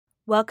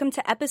Welcome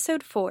to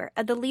episode 4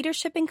 of the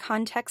Leadership in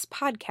Context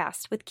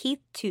podcast with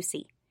Keith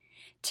Tusey.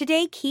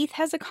 Today, Keith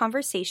has a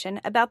conversation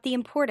about the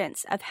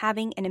importance of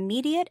having an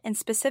immediate and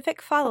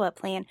specific follow-up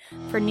plan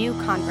for new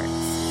converts.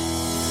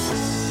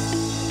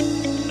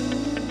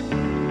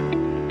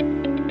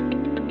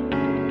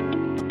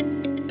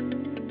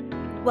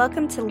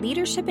 Welcome to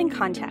Leadership in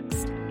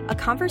Context, a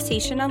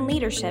conversation on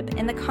leadership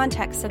in the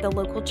context of the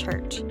local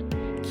church.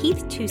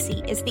 Keith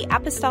Tusey is the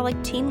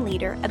apostolic team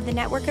leader of the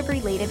network of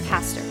related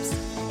pastors.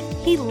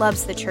 He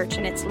loves the church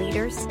and its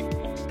leaders.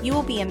 You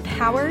will be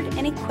empowered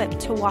and equipped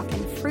to walk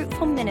in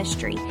fruitful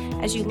ministry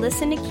as you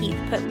listen to Keith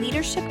put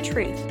leadership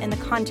truth in the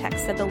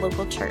context of the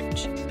local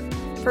church.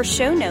 For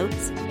show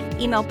notes,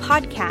 email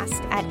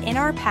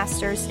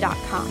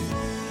podcast@nrpastors.com.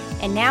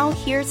 And now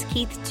here's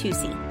Keith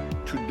Tusey.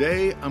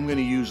 Today I'm going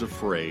to use a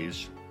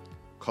phrase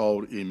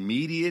called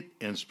immediate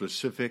and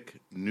specific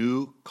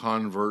new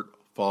convert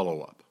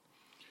follow-up.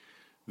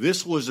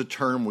 This was a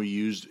term we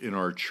used in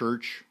our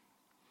church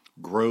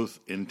growth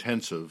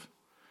intensive,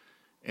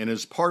 and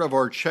as part of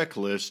our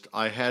checklist,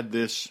 I had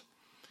this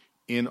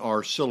in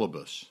our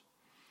syllabus.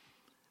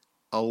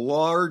 A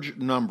large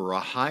number,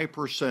 a high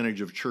percentage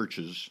of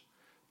churches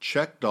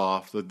checked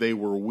off that they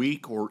were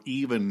weak or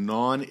even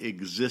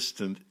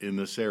non-existent in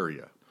this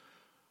area.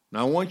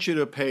 Now I want you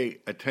to pay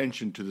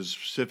attention to the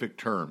specific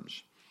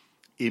terms.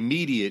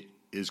 Immediate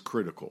is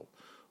critical.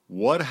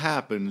 What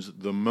happens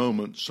the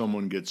moment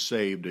someone gets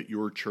saved at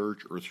your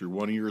church or through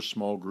one of your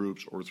small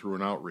groups or through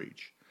an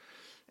outreach?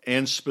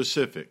 And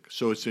specific.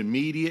 So it's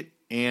immediate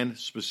and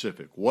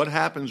specific. What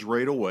happens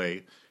right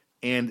away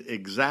and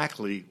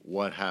exactly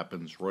what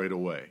happens right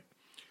away.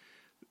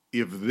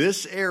 If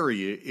this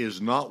area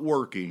is not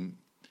working,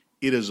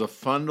 it is a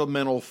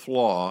fundamental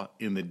flaw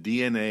in the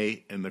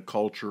DNA and the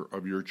culture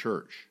of your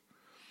church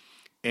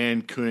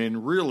and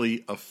can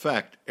really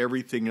affect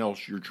everything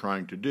else you're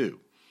trying to do.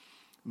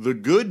 The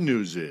good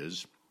news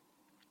is,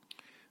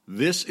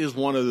 this is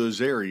one of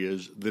those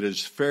areas that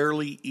is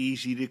fairly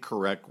easy to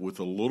correct with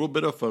a little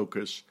bit of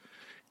focus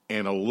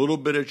and a little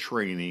bit of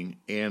training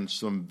and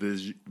some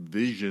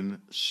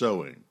vision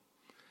sowing.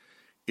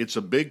 It's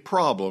a big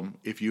problem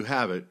if you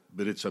have it,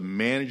 but it's a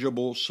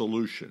manageable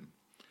solution.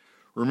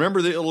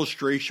 Remember the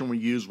illustration we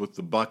used with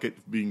the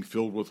bucket being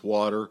filled with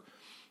water?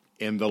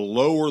 And the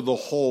lower the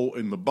hole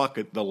in the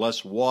bucket, the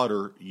less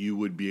water you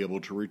would be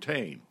able to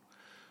retain.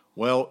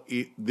 Well,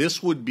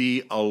 this would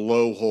be a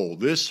low hole.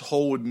 This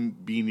hole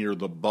wouldn't be near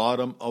the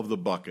bottom of the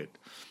bucket,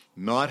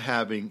 not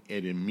having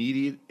an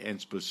immediate and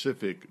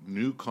specific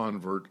new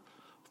convert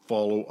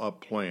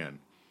follow-up plan.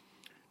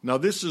 Now,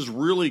 this is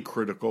really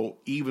critical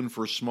even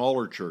for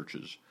smaller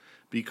churches,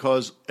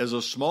 because as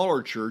a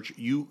smaller church,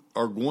 you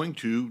are going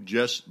to,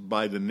 just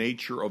by the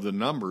nature of the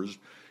numbers,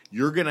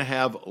 you're going to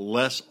have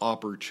less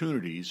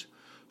opportunities.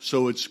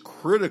 So it's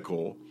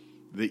critical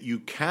that you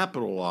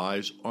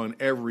capitalize on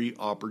every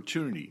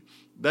opportunity.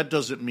 That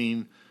doesn't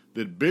mean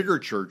that bigger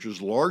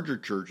churches, larger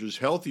churches,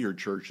 healthier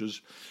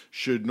churches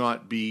should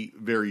not be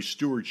very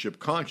stewardship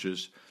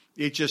conscious.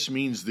 It just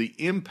means the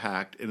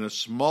impact in a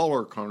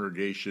smaller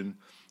congregation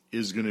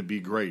is going to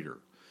be greater.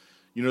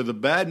 You know, the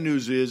bad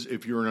news is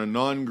if you're in a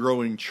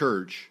non-growing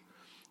church,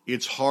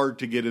 it's hard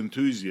to get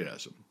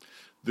enthusiasm.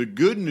 The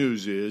good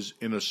news is,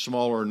 in a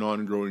smaller,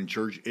 non-growing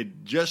church,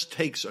 it just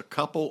takes a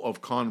couple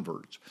of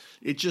converts.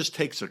 It just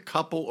takes a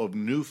couple of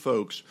new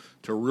folks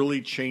to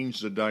really change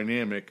the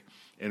dynamic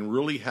and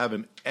really have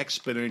an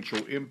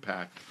exponential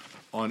impact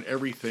on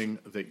everything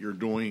that you're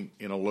doing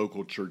in a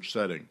local church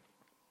setting.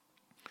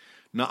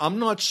 Now, I'm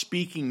not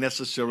speaking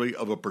necessarily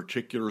of a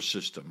particular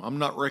system. I'm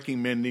not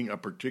recommending a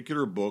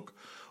particular book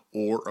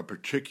or a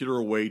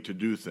particular way to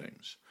do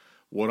things.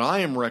 What I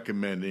am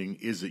recommending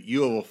is that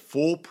you have a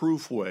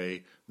foolproof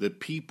way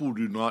that people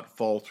do not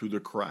fall through the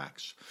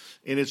cracks.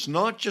 And it's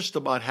not just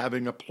about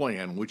having a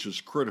plan, which is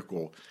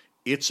critical.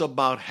 It's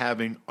about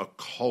having a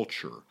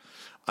culture,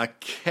 a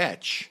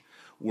catch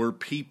where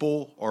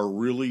people are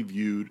really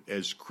viewed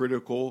as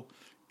critical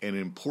and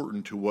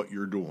important to what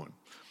you're doing.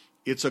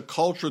 It's a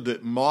culture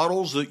that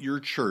models that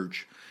your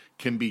church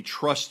can be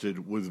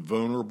trusted with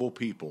vulnerable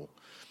people.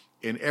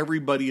 And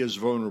everybody is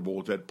vulnerable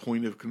at that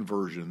point of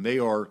conversion. They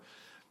are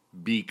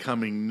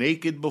becoming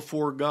naked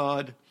before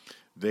God.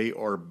 They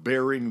are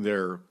bearing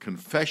their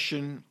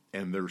confession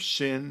and their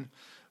sin.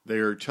 They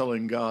are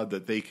telling God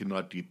that they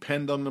cannot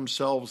depend on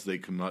themselves. They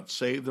cannot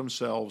save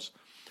themselves.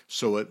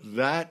 So at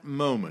that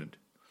moment,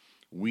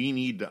 we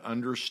need to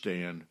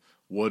understand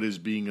what is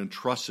being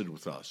entrusted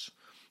with us.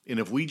 And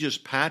if we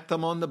just pat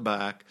them on the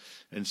back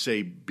and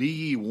say, be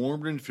ye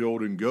warmed and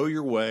filled and go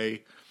your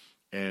way,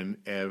 and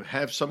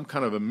have some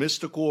kind of a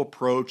mystical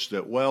approach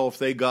that, well, if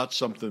they got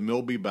something,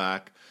 they'll be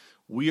back,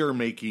 we are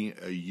making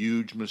a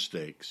huge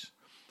mistakes.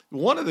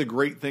 One of the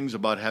great things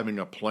about having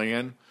a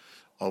plan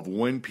of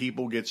when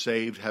people get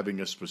saved, having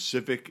a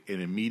specific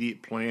and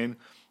immediate plan,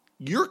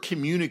 you're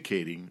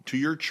communicating to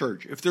your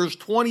church. If there's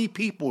 20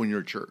 people in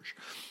your church,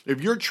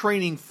 if you're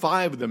training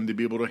 5 of them to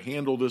be able to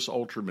handle this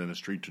altar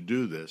ministry, to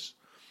do this,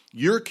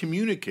 you're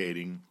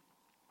communicating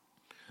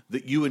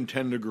that you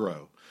intend to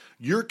grow.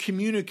 you're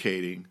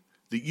communicating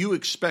that you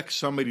expect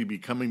somebody to be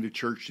coming to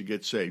church to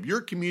get saved.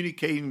 You're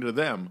communicating to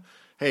them,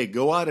 hey,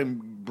 go out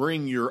and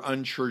bring your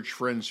unchurched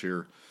friends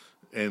here,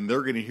 and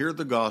they're going to hear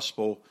the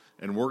gospel,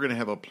 and we're going to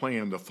have a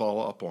plan to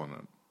follow up on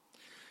them.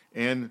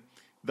 And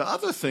the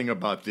other thing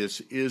about this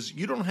is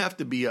you don't have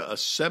to be a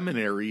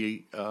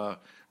seminary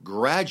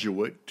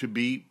graduate to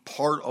be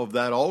part of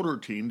that altar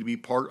team, to be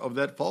part of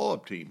that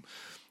follow-up team.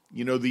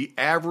 You know, the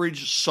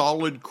average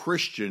solid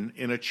Christian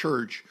in a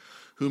church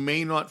who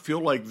may not feel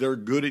like they're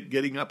good at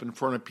getting up in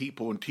front of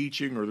people and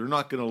teaching, or they're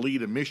not going to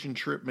lead a mission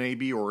trip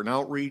maybe or an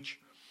outreach,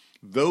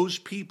 those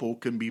people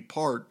can be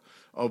part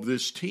of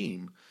this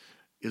team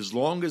as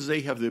long as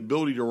they have the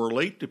ability to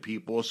relate to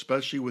people,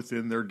 especially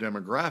within their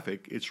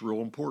demographic. It's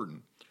real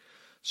important.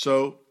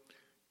 So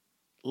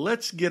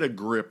let's get a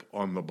grip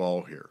on the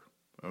ball here,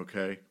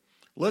 okay?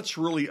 Let's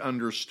really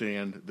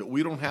understand that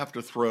we don't have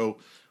to throw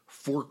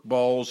fork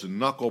balls and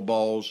knuckle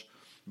balls,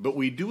 but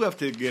we do have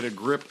to get a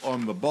grip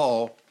on the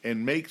ball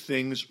and make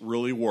things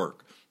really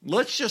work.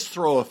 Let's just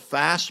throw a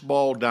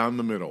fastball down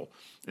the middle.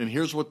 And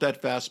here's what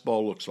that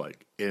fastball looks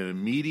like: an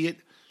immediate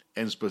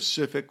and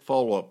specific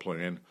follow-up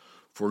plan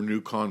for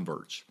new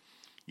converts.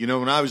 You know,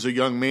 when I was a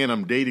young man,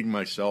 I'm dating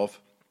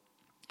myself,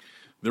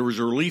 there was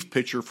a relief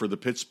pitcher for the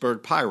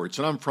Pittsburgh Pirates.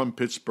 And I'm from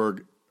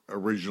Pittsburgh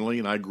originally,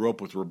 and I grew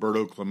up with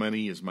Roberto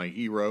Clemente as my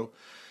hero.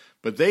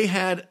 But they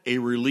had a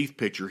relief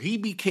pitcher. He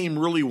became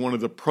really one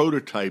of the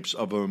prototypes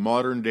of a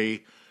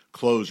modern-day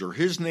closer.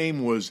 His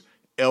name was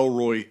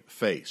Elroy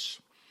Face.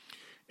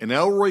 And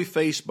Elroy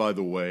Face, by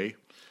the way,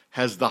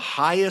 has the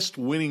highest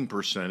winning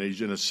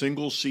percentage in a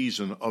single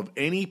season of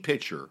any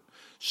pitcher,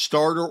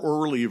 starter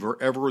or reliever,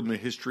 ever in the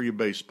history of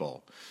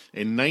baseball.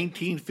 In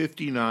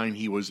 1959,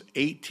 he was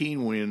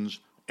 18 wins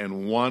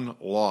and 1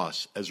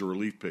 loss as a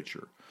relief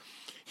pitcher.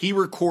 He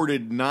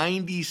recorded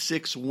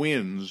 96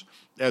 wins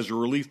as a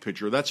relief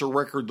pitcher. That's a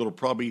record that'll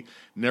probably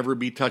never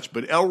be touched.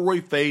 But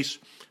Elroy Face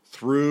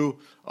threw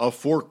a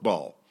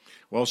forkball.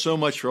 Well, so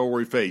much for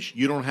Elroy Face.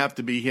 You don't have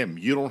to be him.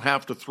 You don't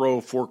have to throw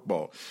a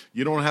forkball.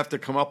 You don't have to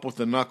come up with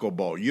the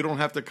knuckleball. You don't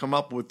have to come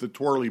up with the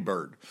twirly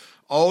bird.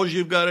 All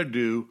you've got to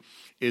do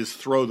is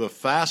throw the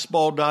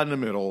fastball down the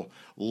middle,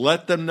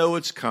 let them know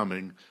it's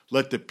coming,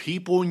 let the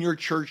people in your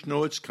church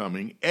know it's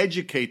coming,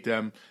 educate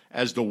them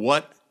as to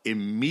what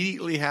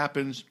immediately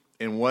happens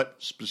and what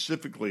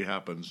specifically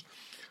happens.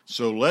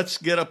 So let's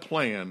get a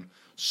plan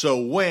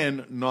so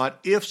when, not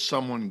if,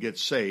 someone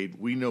gets saved,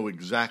 we know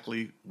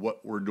exactly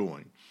what we're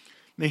doing.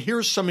 Now,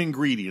 here's some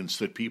ingredients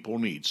that people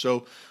need.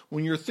 So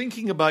when you're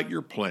thinking about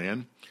your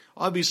plan,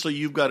 obviously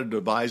you've got to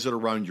devise it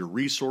around your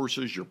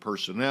resources, your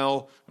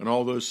personnel, and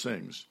all those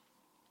things.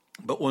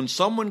 But when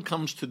someone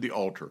comes to the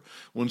altar,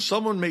 when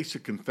someone makes a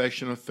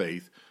confession of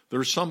faith,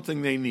 there's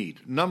something they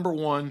need. Number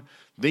one,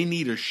 they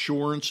need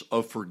assurance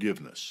of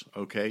forgiveness,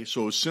 okay?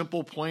 So a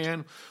simple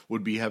plan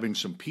would be having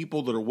some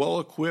people that are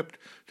well-equipped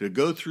to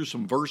go through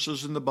some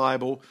verses in the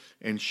Bible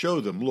and show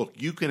them, look,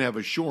 you can have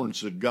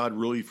assurance that God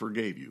really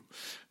forgave you.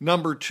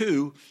 Number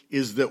two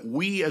is that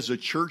we as a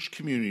church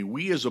community,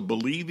 we as a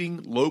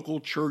believing local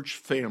church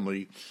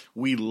family,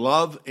 we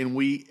love and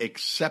we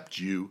accept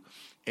you,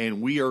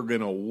 and we are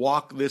going to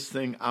walk this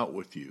thing out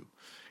with you.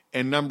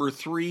 And number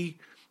three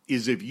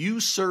is if you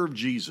serve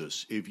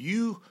Jesus, if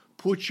you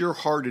put your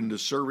heart into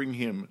serving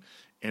him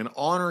and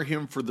honor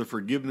him for the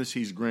forgiveness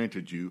he's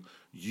granted you,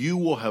 you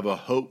will have a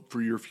hope for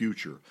your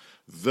future.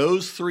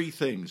 Those three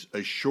things,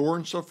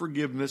 assurance of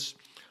forgiveness,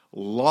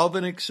 love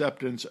and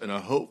acceptance, and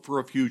a hope for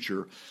a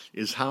future,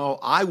 is how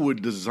I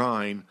would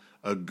design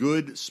a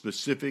good,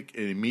 specific,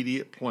 and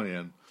immediate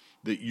plan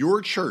that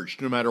your church,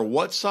 no matter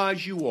what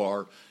size you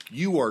are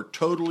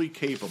totally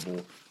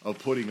capable of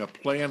putting a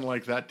plan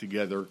like that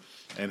together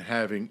and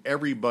having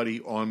everybody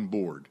on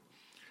board.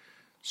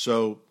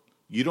 So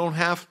you don't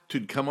have to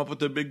come up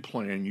with a big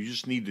plan. You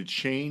just need to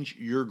change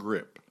your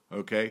grip,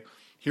 okay?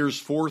 Here's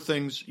 4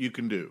 things you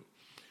can do.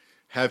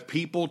 Have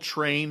people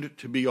trained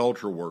to be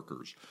altar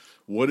workers.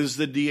 What is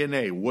the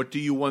DNA? What do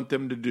you want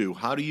them to do?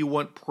 How do you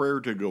want prayer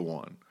to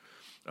go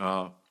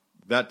on?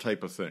 That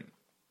type of thing.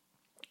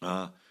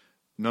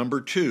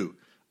 Number 2,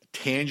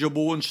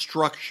 tangible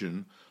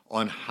instruction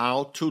on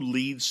how to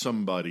lead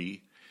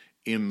somebody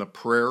in the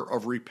prayer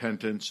of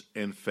repentance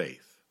and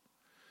faith.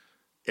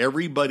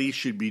 Everybody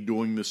should be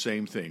doing the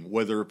same thing,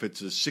 whether if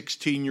it's a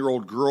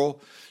 16-year-old girl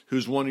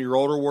who's one of your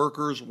altar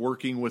workers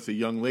working with a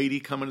young lady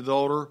coming to the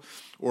altar,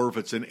 or if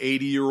it's an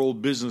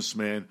 80-year-old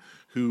businessman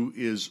who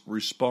is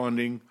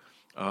responding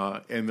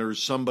and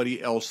there's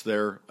somebody else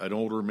there, an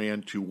older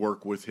man, to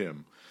work with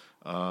him.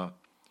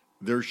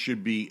 There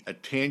should be a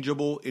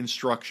tangible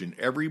instruction.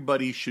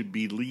 Everybody should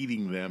be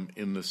leading them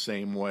in the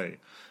same way.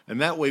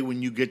 And that way,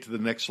 when you get to the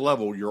next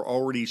level, you're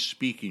already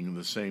speaking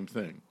the same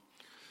thing.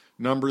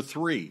 Number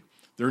 3,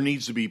 there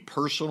needs to be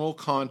personal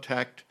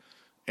contact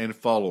and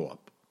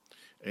follow-up.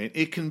 And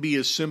it can be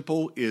as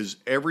simple as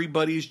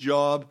everybody's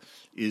job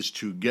is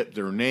to get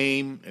their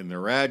name and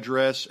their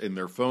address and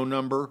their phone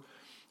number,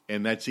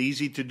 and that's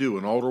easy to do.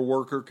 An altar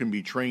worker can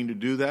be trained to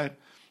do that.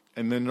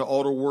 And then the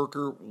altar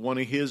worker, one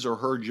of his or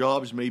her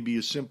jobs may be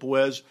as simple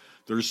as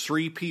there's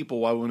 3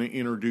 people I want to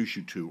introduce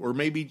you to, or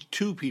maybe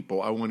 2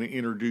 people I want to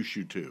introduce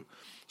you to,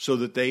 so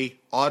that they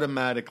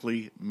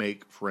automatically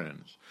make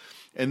friends.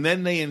 And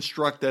then they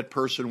instruct that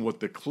person what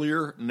the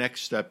clear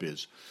next step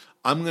is.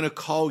 I'm going to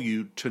call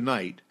you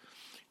tonight,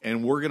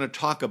 and we're going to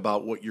talk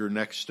about what your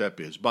next step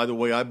is. By the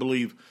way, I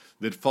believe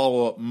that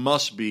follow-up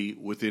must be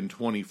within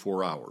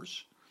 24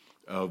 hours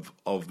of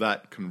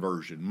that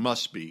conversion,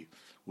 must be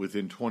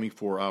within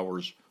 24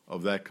 hours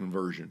of that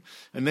conversion.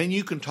 And then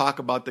you can talk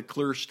about the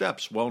clear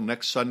steps. Well,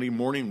 next Sunday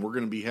morning, we're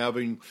going to be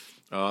having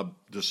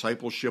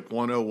Discipleship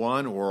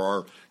 101 or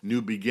our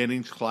New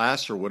Beginnings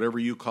class or whatever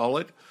you call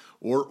it.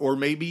 Or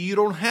maybe you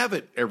don't have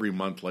it every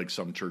month like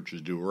some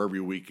churches do, or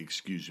every week,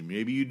 excuse me.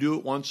 Maybe you do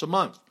it once a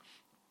month.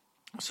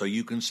 So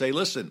you can say,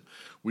 listen,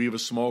 we have a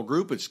small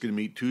group. It's going to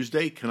meet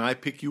Tuesday. Can I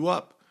pick you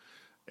up?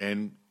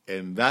 And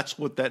that's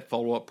what that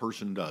follow-up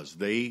person does.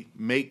 They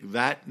make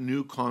that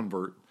new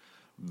convert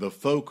the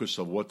focus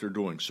of what they're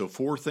doing. So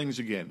 4 things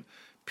again.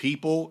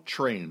 People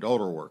trained,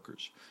 altar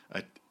workers,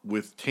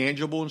 with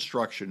tangible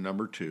instruction,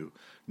 number 2.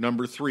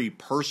 Number 3,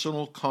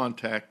 personal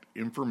contact,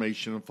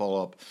 information, and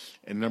follow-up.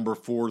 And number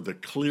 4, the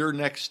clear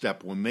next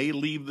step. When they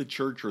leave the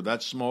church or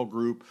that small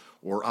group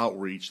or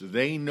outreach,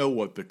 they know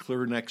what the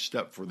clear next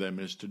step for them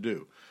is to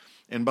do.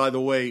 And by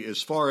the way,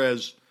 as far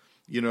as,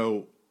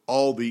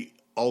 all the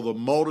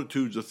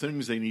multitudes of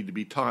things they need to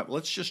be taught,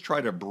 let's just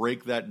try to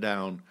break that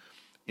down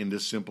into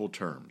simple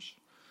terms.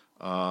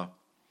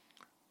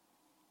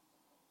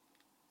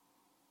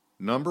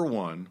 Number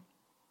 1,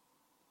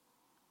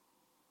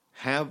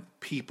 have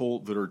people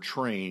that are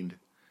trained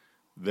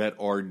that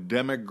are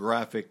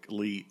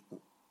demographically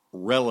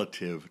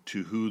relative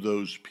to who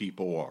those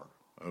people are.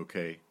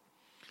 Okay,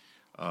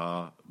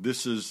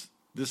 this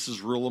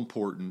is real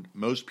important.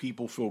 Most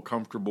people feel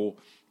comfortable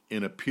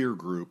in a peer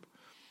group,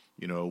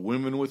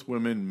 women with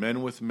women,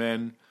 men with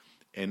men,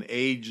 and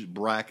age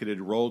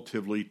bracketed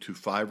relatively to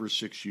 5 or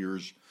 6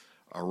 years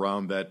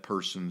around that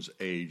person's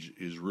age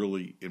is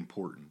really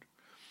important.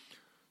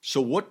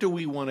 So what do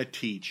we want to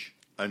teach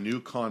a new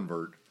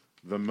convert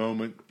the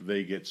moment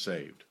they get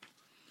saved?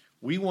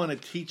 We want to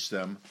teach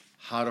them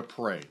how to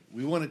pray.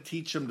 We want to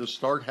teach them to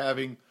start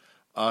having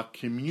a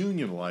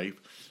communion life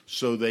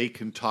so they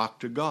can talk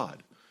to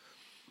God.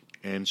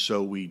 And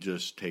so we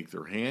just take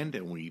their hand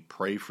and we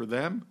pray for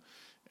them.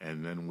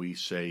 And then we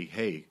say,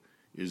 hey,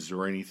 is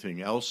there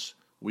anything else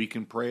we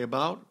can pray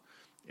about?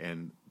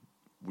 And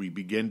we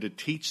begin to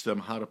teach them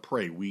how to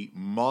pray. We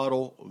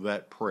model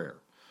that prayer.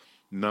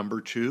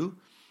 Number 2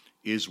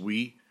 is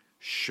we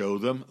show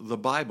them the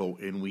Bible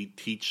and we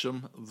teach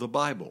them the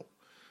Bible.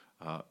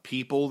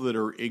 People that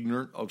are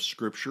ignorant of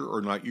Scripture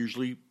are not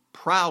usually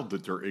proud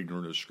that they're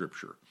ignorant of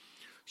Scripture.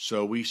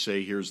 So we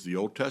say, here's the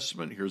Old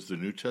Testament, here's the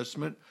New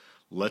Testament.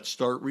 Let's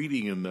start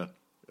reading in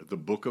the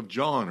book of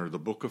John or the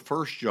book of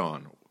 1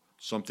 John.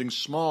 Something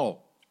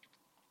small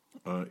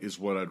is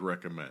what I'd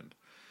recommend.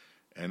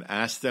 And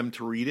ask them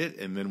to read it,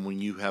 and then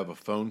when you have a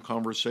phone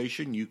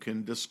conversation, you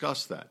can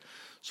discuss that.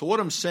 So what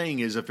I'm saying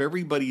is, if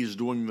everybody is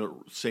doing the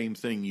same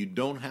thing, you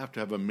don't have to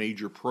have a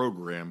major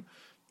program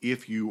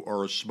if you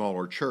are a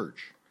smaller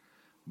church.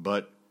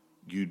 But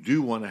you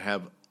do want to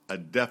have a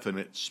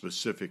definite,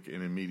 specific,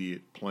 and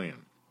immediate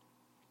plan.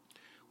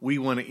 We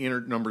want to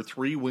number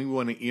 3, we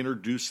want to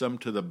introduce them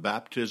to the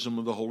baptism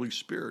of the Holy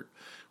Spirit.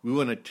 We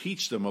want to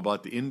teach them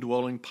about the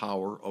indwelling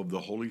power of the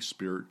Holy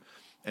Spirit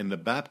and the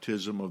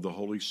baptism of the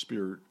Holy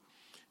Spirit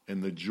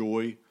and the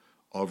joy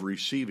of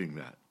receiving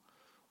that.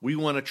 We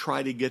want to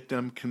try to get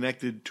them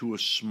connected to a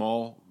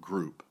small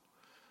group.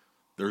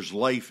 There's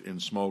life in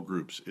small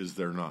groups, is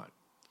there not?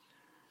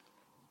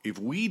 If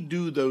we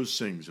do those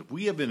things, if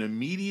we have an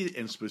immediate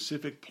and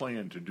specific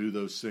plan to do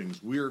those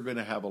things, we are going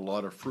to have a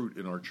lot of fruit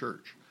in our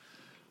church.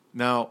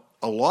 Now,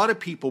 a lot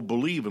of people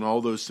believe in all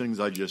those things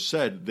I just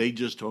said, they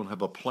just don't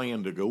have a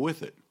plan to go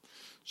with it.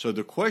 So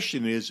the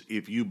question is,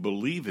 if you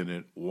believe in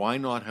it, why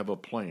not have a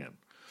plan?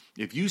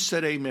 If you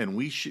said amen,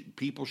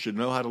 people should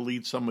know how to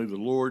lead somebody to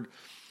the Lord.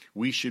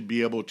 We should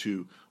be able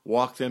to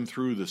walk them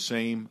through the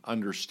same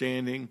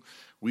understanding.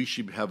 We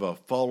should have a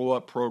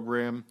follow-up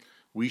program.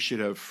 We should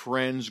have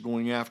friends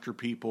going after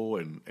people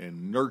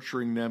and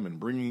nurturing them and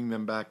bringing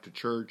them back to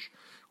church.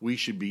 We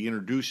should be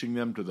introducing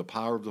them to the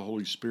power of the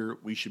Holy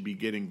Spirit. We should be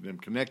getting them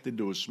connected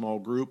to a small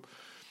group.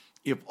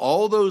 If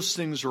all those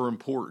things are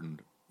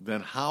important,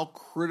 then how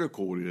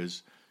critical it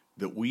is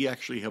that we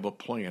actually have a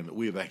plan, that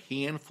we have a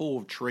handful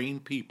of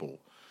trained people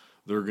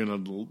that are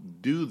going to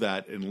do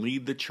that and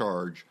lead the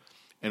charge,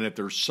 and that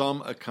there's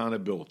some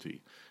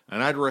accountability.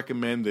 And I'd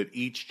recommend that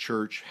each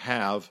church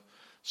have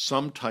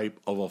some type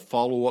of a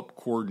follow-up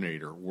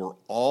coordinator where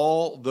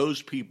all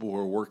those people who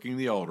are working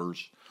the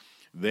altars,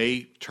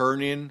 they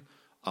turn in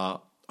a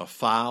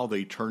file,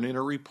 they turn in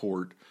a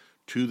report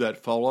to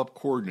that follow-up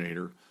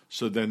coordinator,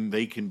 so then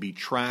they can be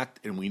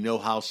tracked and we know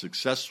how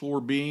successful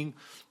we're being.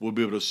 We'll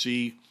be able to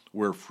see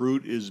where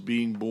fruit is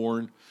being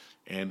born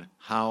and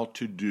how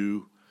to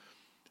do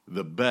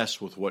the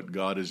best with what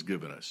God has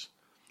given us.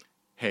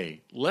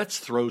 Hey, let's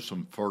throw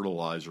some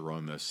fertilizer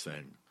on this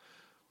thing.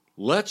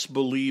 Let's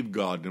believe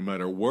God, no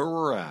matter where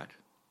we're at,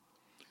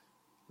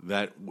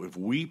 that if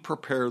we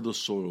prepare the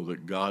soil,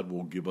 that God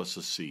will give us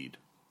a seed.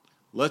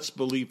 Let's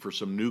believe for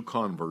some new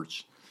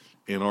converts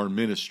in our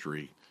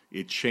ministry.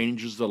 It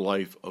changes the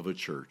life of a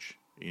church.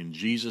 In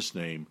Jesus'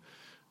 name,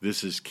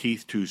 this is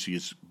Keith Tusey.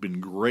 It's been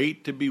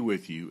great to be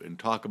with you and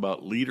talk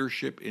about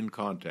leadership in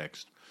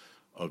context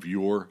of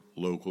your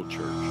local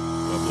church.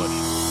 God bless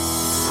you.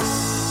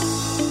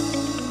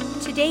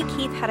 Today,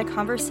 Keith had a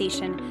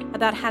conversation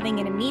about having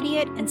an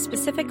immediate and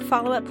specific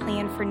follow-up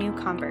plan for new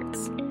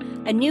converts.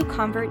 A new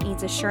convert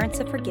needs assurance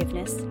of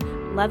forgiveness,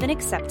 love and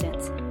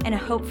acceptance, and a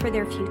hope for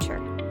their future.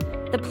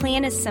 The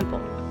plan is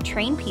simple.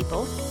 Train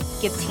people,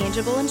 give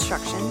tangible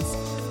instructions,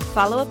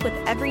 follow up with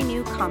every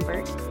new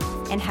convert,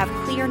 and have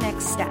clear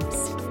next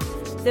steps.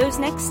 Those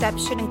next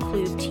steps should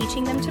include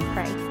teaching them to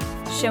pray,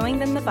 showing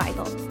them the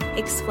Bible,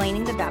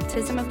 explaining the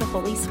baptism of the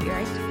Holy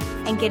Spirit,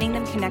 and getting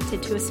them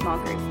connected to a small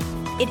group.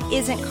 It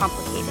isn't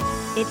complicated.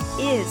 It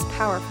is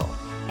powerful,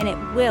 and it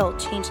will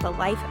change the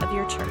life of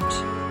your church.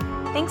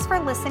 Thanks for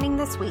listening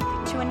this week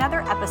to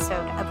another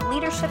episode of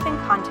Leadership in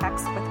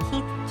Context with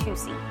Keith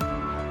Tusey.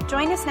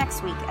 Join us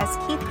next week as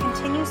Keith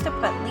continues to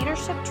put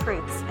leadership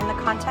truths in the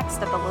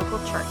context of the local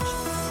church.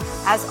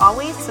 As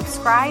always,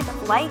 subscribe,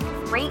 like,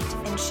 rate,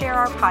 and share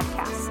our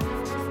podcast.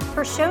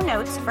 For show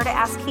notes or to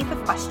ask Keith a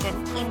question,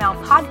 email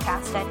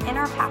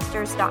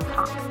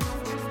podcast@nrpastors.com.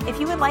 If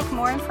you would like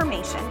more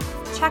information,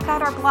 check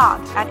out our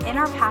blog at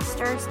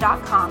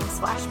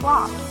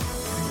nrpastors.com/blog.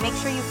 Make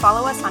sure you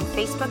follow us on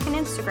Facebook and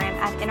Instagram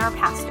at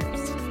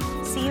nrpastors.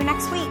 See you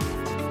next week.